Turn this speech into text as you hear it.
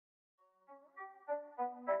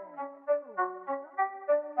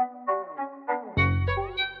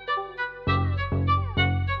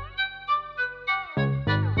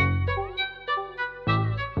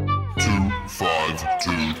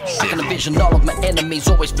I can envision all of my enemies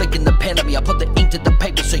always flicking the pen at me. I put the ink to the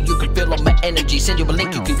paper so you can feel all my energy. Send you a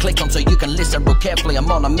link you can click on so you can listen real carefully.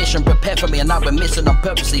 I'm on a mission, prepare for me, and I've been missing. I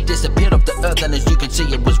purposely disappeared off the earth, and as you can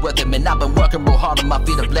see it was worth it. Man, I've been working real hard and my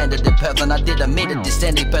feet have landed in Perth, and I didn't mean it,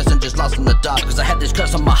 descending person just lost in the dark. Cause I had this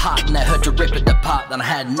curse on my heart and I heard to rip it apart. And I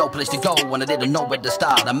had no place to go and I didn't know where to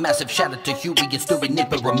start. A massive shout out to Huey and Stewie,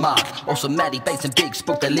 Nipper remark. Also Maddie, Bates and Big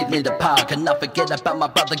Spook, they live near the park. And not forget about my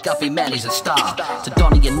brother Guffy, man, he's a star. To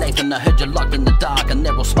Donnie and Nathan, I heard you locked in the dark, and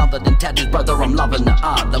they're all smothered in tattoos, brother, I'm loving the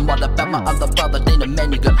art. And what about my other brother, Dana,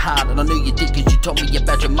 man, you got hard. And I knew you did cause you told me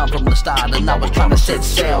about your mum from the start. And I was trying to set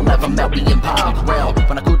sail, never met me in Park Rail.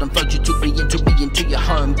 When I couldn't float, you took me into your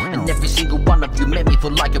home. And every single one of you met me for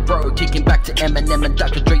like a bro. Kicking back to Eminem and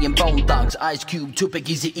Dr. Dre and Bone Thugs, Ice Cube, Tupac,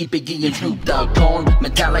 Easy E, Biggie and Snoop Dogg. Corn,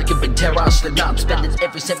 Metallica, Big Terror, Slipknot, spending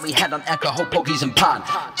every cent we had on alcohol, pokies and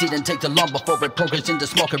pot. Didn't take too long before it progressed into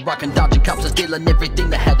smoking, rocking, dodging cops and stealing everything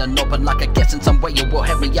that had an open. Like I guess in some way it will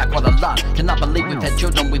help me out quite a lot. Cannot believe we've had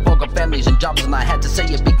children, we've all got families and jobs, and I had to say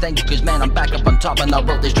a big thank you cause man I'm back up on top. And I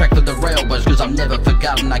wrote this track for the railways cause I'm never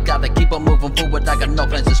forgotten. I gotta keep on moving forward, I got no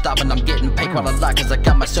plans to stop, and I'm getting paid quite a lot cause I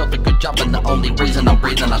got myself a good job. And the only reason I'm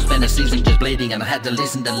breathing, I spent a season just bleeding, and I had to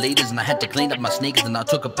listen to leaders, and I had to clean up my sneakers, and I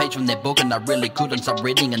took a page from their book, and I really couldn't stop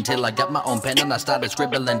reading until I got my own pen and I started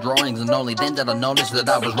scribbling drawings. And only then did I notice that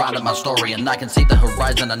I was writing my story. And I can see the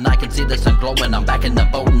horizon and I can see the sun glowing. I'm back in the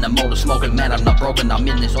boat and the motor smoking, man I'm not broken. I'm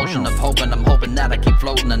in this ocean of hope and I'm hoping that I keep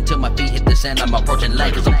floating until my feet hit the sand. I'm approaching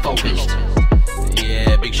land cause I'm focused.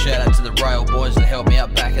 Yeah, big shout out to the rail boys that helped me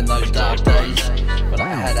out back in those dark days. But I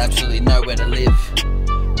had absolutely nowhere to live,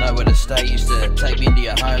 nowhere to stay. Used to take me into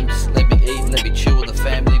your homes, let me eat, let me chill with the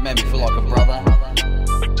family, made me feel like a brother.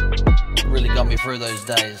 Really got me through those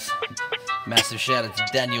days. Massive shout out to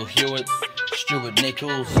Daniel Hewitt, Stuart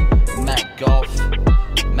Nichols, Matt Goff,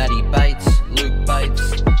 Matty Bates, Luke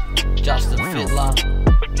Bates, Justin Fiddler,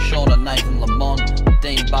 Sean and Nathan Lamont,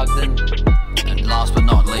 Dean Bugden, and last but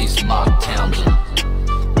not least Mark Townsend,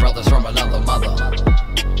 brothers from another mother.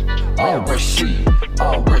 RSC,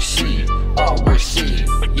 RSC,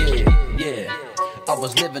 RSC, yeah. I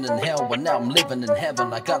was living in hell, but now I'm living in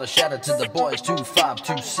heaven. I gotta shout out to the boys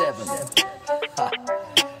 2527.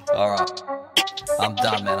 Alright, I'm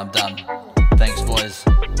done, man, I'm done. Thanks, boys.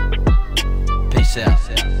 Peace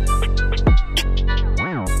out.